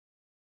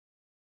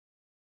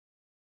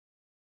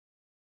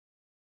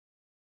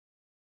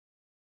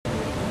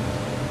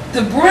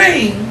The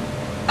brain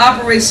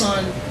operates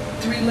on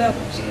 3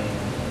 levels.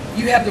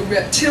 You have the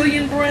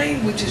reptilian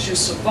brain, which is your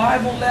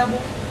survival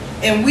level,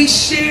 and we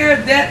share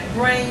that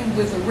brain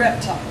with a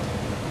reptile.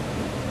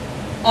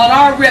 On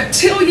our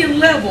reptilian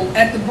level,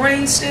 at the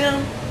brain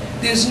stem,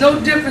 there's no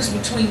difference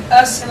between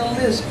us and a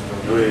lizard,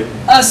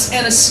 us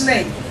and a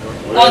snake.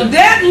 On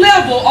that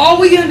level, all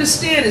we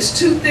understand is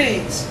 2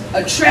 things: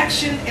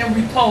 attraction and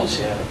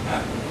repulsion.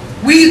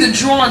 We either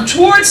drawn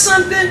towards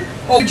something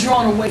or we're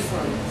drawn away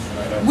from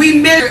it. We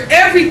measure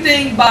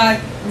everything by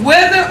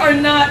whether or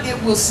not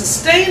it will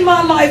sustain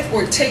my life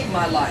or take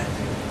my life.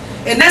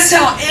 And that's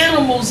how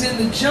animals in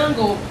the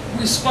jungle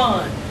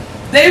respond.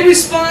 They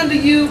respond to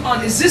you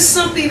on, is this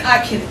something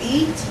I can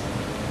eat?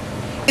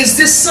 Is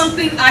this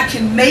something I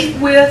can mate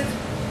with?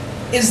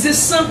 Is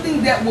this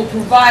something that will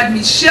provide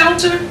me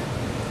shelter?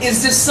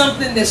 Is this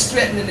something that's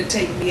threatening to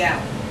take me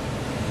out?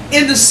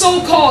 In the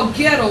so-called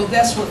ghetto,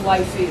 that's what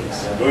life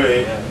is.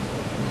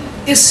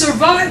 It's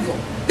survival.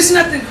 There's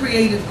nothing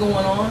creative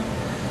going on.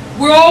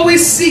 We're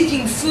always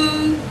seeking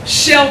food,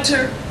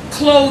 shelter,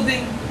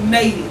 clothing,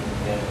 mating.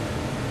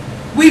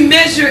 We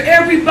measure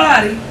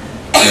everybody,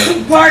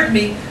 pardon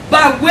me,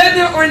 by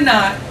whether or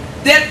not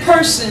that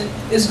person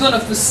is going to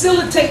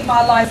facilitate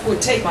my life or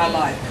take my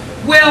life.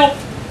 Well,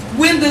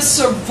 when the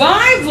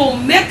survival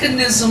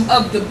mechanism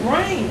of the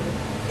brain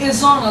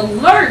is on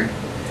alert,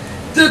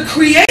 the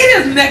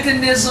creative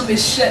mechanism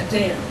is shut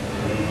down.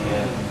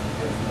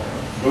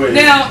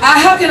 Now,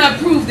 how can I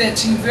prove that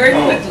to you very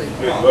quickly?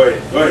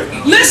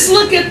 Let's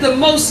look at the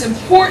most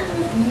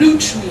important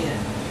nutrient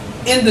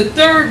in the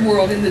third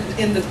world, in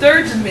the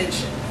third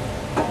dimension.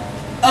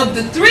 Of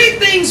the 3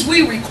 things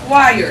we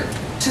require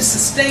to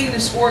sustain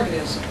this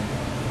organism,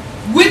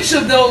 which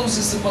of those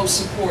is the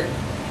most important?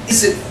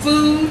 Is it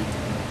food?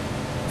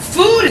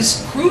 Food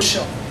is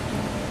crucial.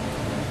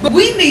 But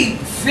we need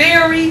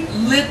very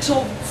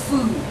little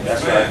food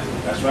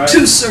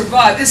to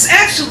survive. It's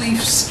actually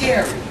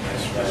scary.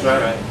 That's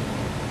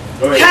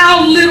right.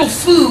 How little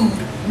food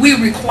we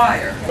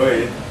require.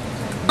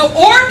 The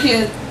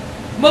orchid,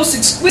 most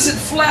exquisite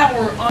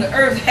flower on the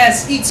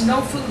earth, eats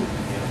no food.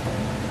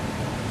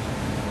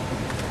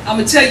 I'm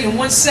going to tell you in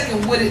 1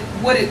 second what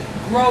it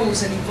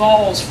grows and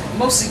evolves from.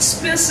 Most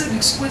expensive,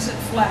 exquisite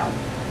flower.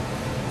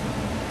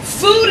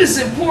 Food is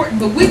important,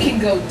 but we can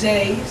go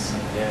days,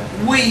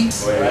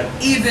 weeks,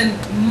 even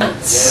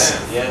months.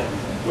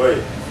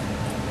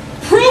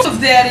 Proof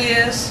of that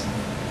is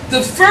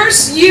the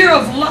first year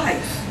of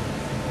life,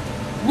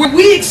 where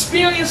we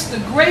experience the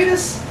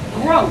greatest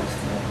growth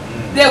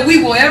that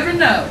we will ever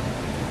know,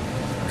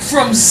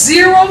 from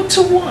 0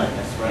 to 1,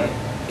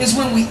 is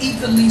when we eat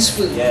the least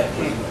food.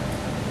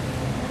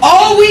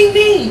 All we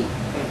need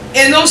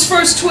in those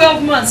first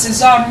 12 months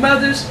is our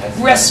mother's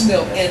breast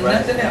milk and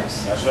nothing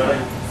else.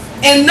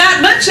 And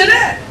not much of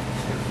that.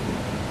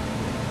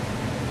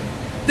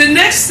 The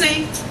next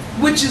thing,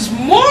 which is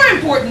more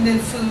important than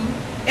food,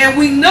 and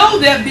we know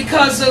that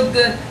because of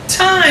the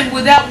time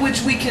without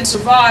which we can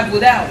survive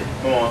without it.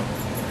 Come on.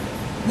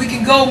 We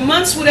can go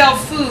months without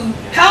food.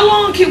 How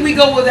long can we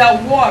go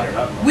without water?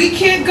 We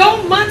can't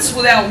go months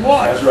without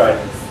water. That's right.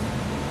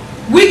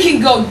 We can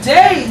go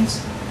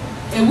days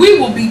and we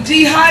will be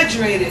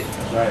dehydrated.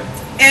 That's right.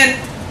 And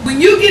when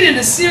you get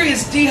into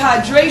serious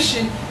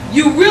dehydration,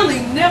 you really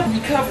never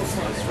recover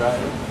from it. That's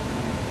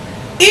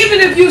right. Even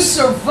if you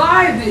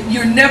survive it,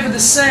 you're never the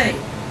same.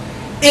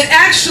 It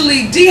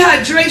actually,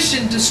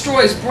 dehydration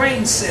destroys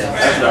brain cells.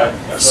 That's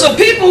right. That's So right.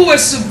 people who are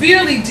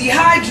severely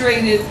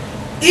dehydrated,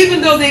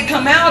 even though they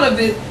come out of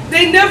it,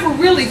 they never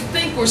really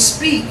think or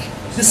speak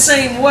the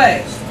same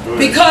way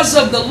because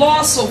of the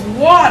loss of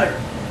water.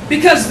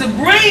 Because the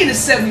brain is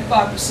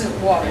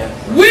 75% water.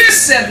 We're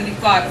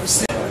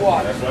 75%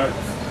 water. That's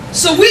right.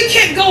 So we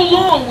can't go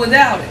long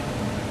without it.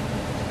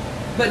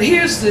 But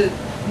here's the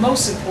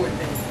most important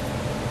thing.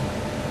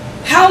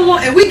 How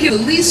long, and we give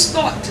the least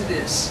thought to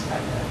this,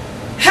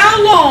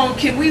 how long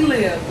can we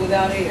live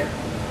without air?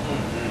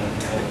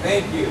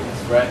 Thank you.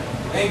 That's right.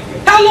 Thank you.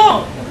 How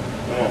long?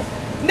 Come on.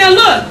 Now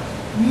look,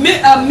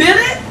 a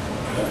minute?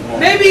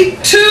 Maybe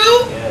 2?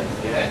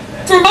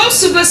 For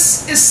most of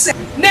us, it's 7.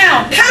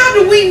 Now, how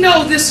do we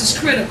know this is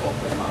critical?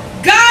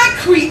 God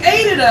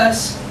created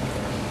us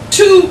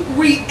to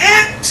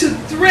react to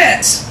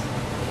threats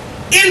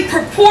in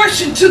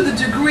proportion to the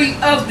degree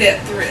of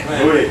that threat.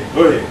 Go ahead.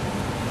 Go ahead.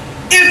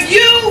 If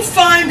you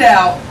find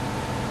out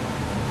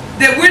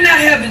that we're not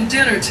having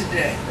dinner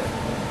today,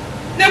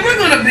 now we're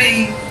going to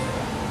be,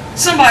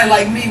 somebody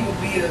like me would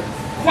be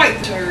quite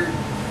perturbed.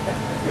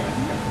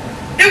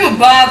 It would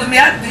bother me.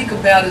 I'd think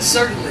about it,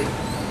 certainly.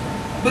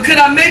 But could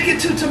I make it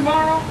to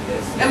tomorrow?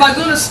 Am I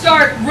going to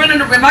start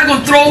running? Am I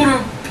going to throw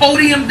the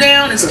podium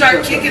down and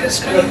start kicking and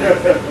screaming?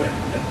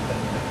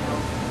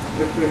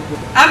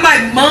 I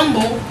might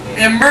mumble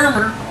and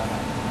murmur,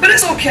 but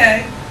it's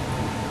okay.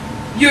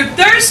 You're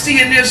thirsty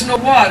and there's no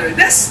water.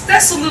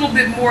 That's a little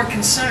bit more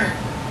concern.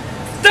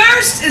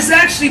 Thirst is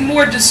actually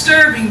more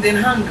disturbing than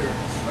hunger.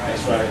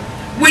 That's right.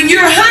 When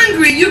you're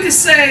hungry, you can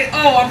say,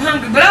 oh, I'm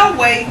hungry, but I'll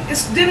wait.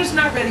 Dinner's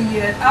not ready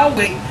yet. I'll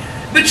wait.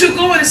 But you'll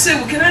go in and say,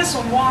 well, can I have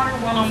some water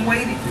while I'm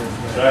waiting?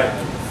 Right.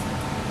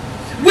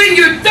 When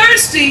you're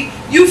thirsty,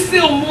 you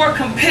feel more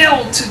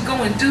compelled to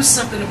go and do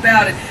something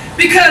about it.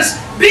 Because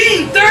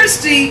being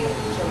thirsty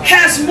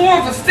has more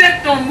of an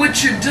effect on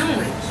what you're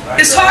doing.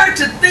 It's hard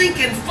to think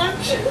and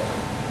function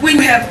when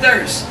you have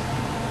thirst.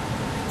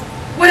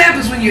 What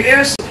happens when your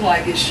air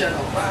supply gets shut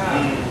off?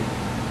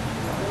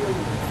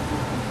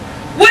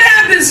 What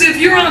happens if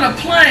you're on a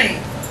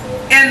plane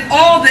and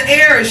all the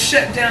air is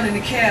shut down in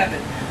the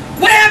cabin?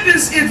 What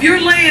happens if you're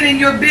laying in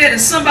your bed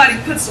and somebody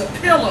puts a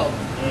pillow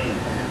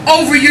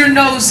over your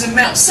nose and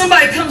mouth?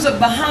 Somebody comes up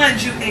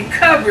behind you and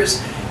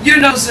covers your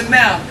nose and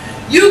mouth.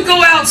 You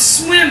go out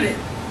swimming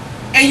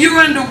and you're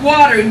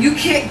underwater and you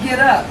can't get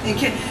up.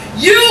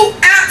 You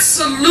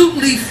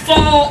absolutely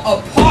fall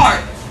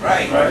apart.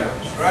 Right.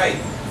 Right.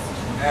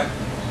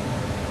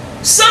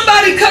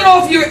 Somebody cut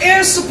off your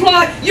air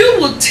supply, you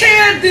will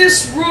tear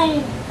this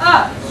room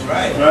up.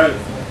 Right.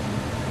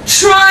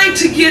 Trying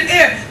to get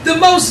air. The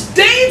most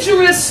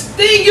dangerous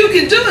thing you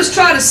can do is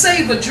try to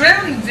save a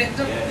drowning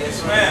victim.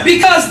 Yes, ma'am.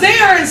 Because they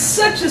are in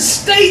such a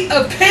state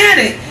of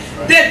panic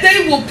that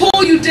they will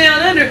pull you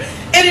down under.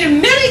 And in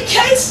many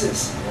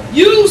cases,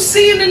 you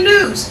see in the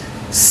news,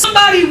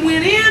 somebody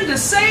went in to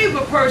save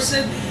a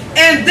person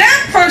and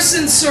that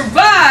person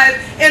survived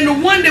and the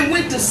one that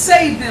went to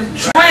save them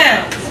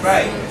drowned.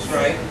 Right. That's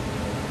right.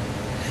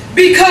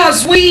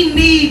 Because we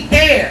need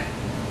air.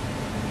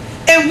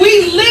 And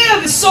we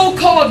live in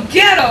so-called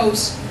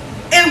ghettos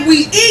and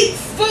we eat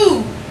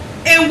food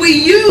and we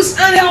use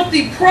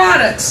unhealthy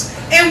products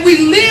and we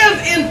live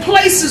in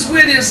places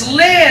where there's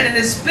lead and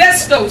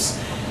asbestos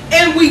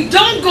and we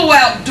don't go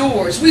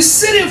outdoors. We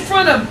sit in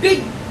front of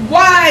big,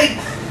 wide,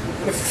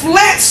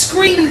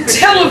 flat-screen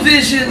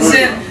televisions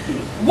and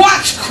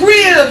watch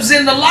cribs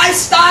and the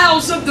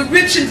lifestyles of the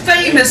rich and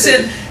famous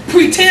and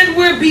pretend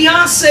we're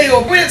Beyonce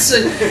or Prince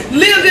and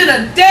live in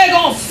a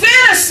daggone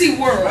fantasy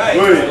world. Right.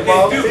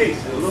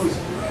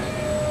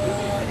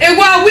 And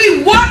while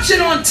we watch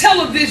it on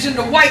television,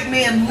 the white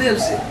man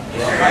lives it.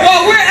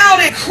 While we're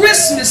out at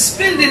Christmas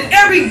spending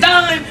every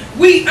dime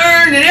we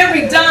earn and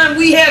every dime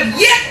we have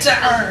yet to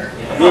earn.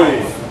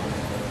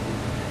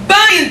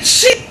 Buying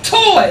cheap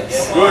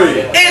toys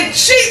and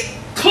cheap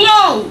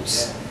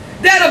clothes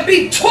that'll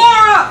be tore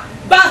up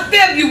by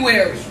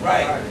February.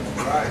 Right.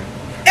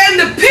 And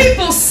the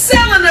people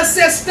selling us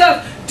that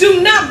stuff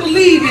do not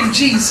believe in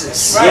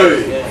Jesus.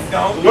 They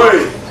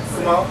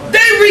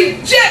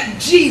reject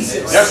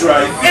Jesus. That's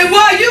right. And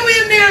while you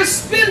in there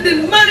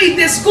spending money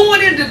that's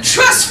going into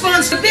trust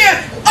funds for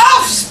their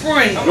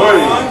offspring,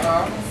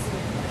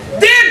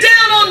 they're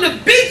down on the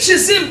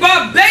beaches in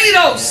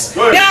Barbados,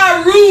 in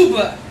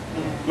Aruba,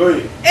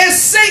 and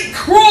St.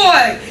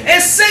 Croix,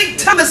 and St.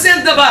 Thomas,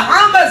 and the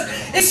Bahamas,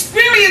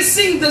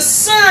 experiencing the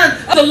sun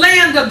of the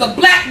land of the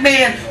black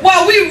man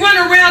while we run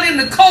around in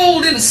the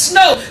cold, in the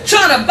snow,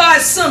 trying to buy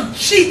some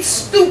cheap,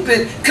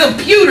 stupid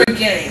computer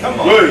game.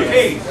 Come on.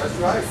 Hey, that's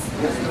right.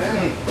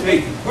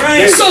 Hey,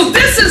 so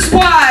this is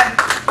why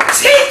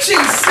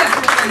teaching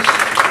separation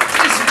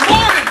is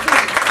more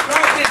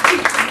important than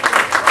teaching.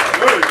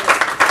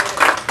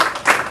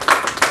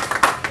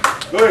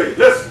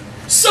 Listen.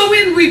 So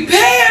in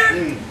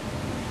repair,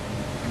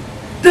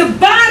 the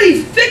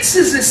body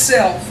fixes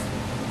itself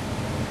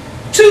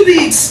to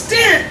the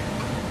extent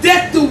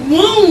that the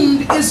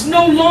wound is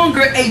no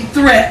longer a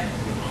threat.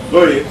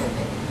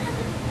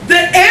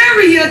 The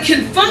area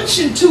can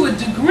function to a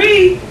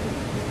degree,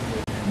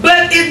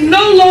 but it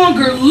no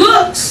longer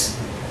looks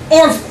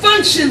or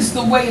functions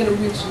the way it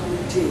originally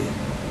did.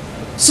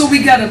 So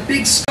we got a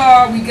big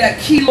scar, we got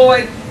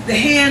keloid, the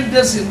hand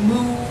doesn't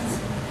move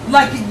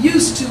like it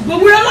used to,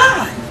 but we're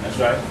alive. That's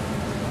right.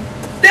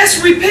 That's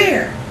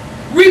repair.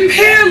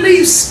 Repair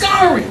leaves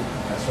scarring.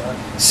 That's right.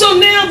 So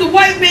now the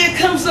white man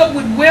comes up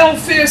with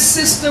welfare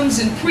systems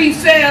and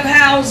prefab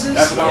houses.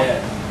 That's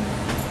right.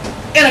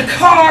 And a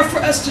car for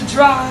us to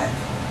drive,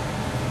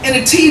 and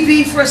a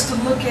TV for us to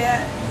look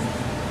at,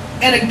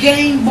 and a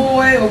Game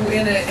Boy,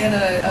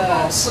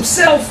 and some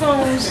cell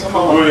phones,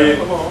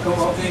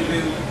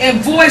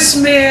 and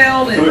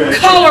voicemail, and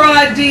caller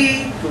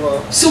ID,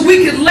 so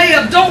we could lay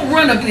up. Don't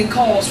run up any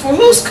calls for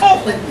who's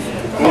calling me.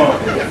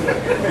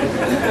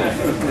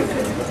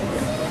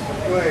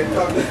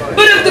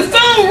 But if the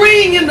phone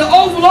ring in the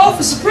Oval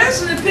Office, the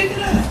president pick it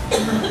up.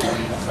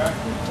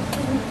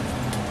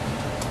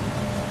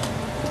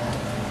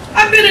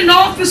 I've been in the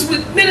office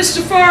with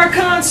Minister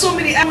Farrakhan so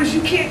many hours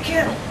you can't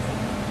count.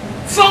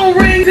 Phone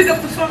ring, pick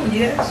up the phone,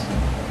 yes.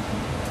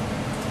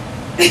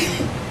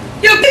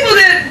 You know, people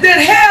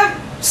that have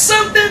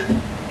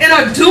something and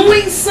are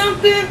doing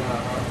something,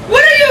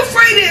 what are you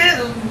afraid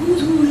of?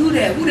 Who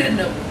that? Who that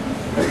know?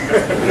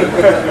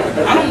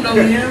 I don't know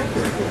him.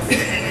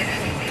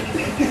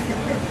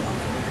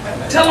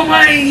 Tell him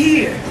I ain't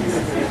here.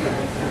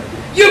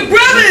 Your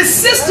brother and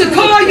sister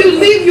call you,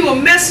 leave you a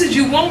message,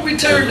 you won't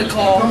return the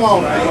call. Come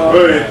on,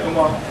 man. Come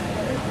on.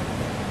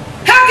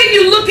 How can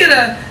you look at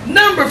a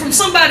number from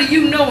somebody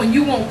you know and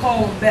you won't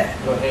call them back?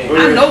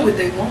 I know what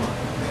they want.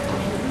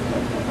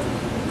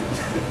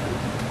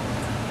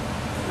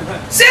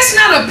 See, that's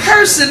not a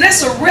person,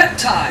 that's a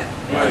reptile.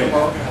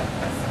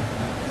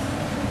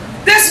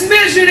 That's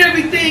measured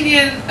everything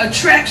in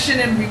attraction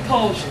and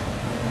repulsion.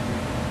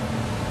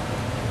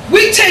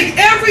 We take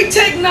every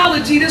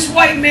technology this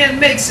white man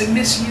makes and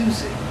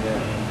misuse it.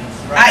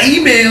 I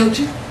emailed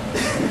you.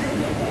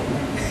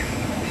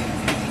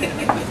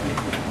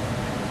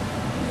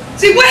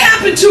 See, what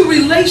happened to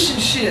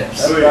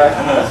relationships?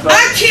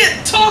 I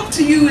can't talk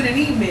to you in an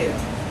email.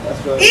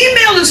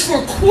 Email is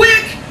for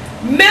quick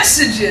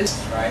messages,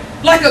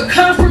 like a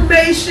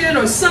confirmation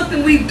or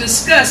something we've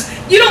discussed.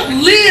 You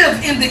don't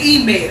live in the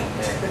email.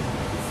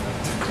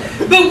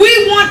 But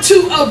we want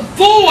to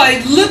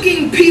avoid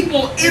looking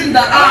people in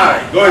the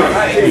eye. Go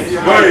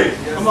ahead.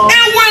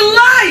 And we're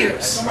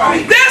liars.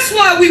 That's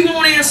why we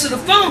won't answer the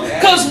phone,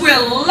 because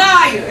we're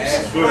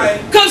liars.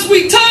 Because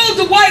we told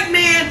the white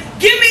man,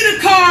 give me the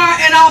car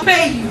and I'll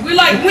pay you. We're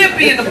like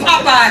Wimpy in the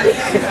Popeye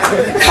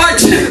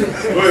cartoon.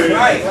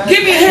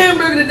 Give me a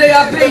hamburger today,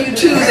 I'll pay you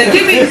Tuesday.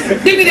 Give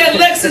me that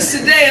Lexus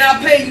today and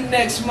I'll pay you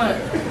next month.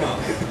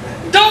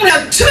 Don't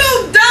have 2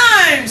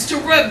 dimes to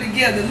rub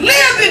together.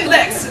 Live in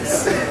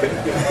Lexus.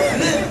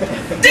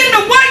 Then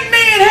the white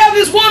man have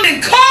his woman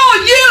call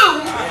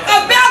you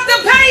about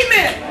the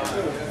payment.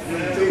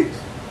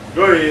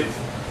 Go ahead.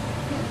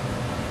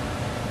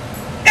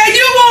 And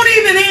you won't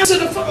even answer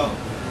the phone.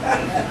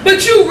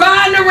 But you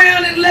riding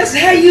around in Lexus.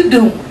 How you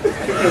doing?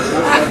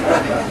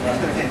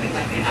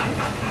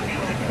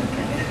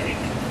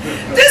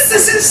 This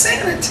is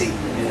insanity.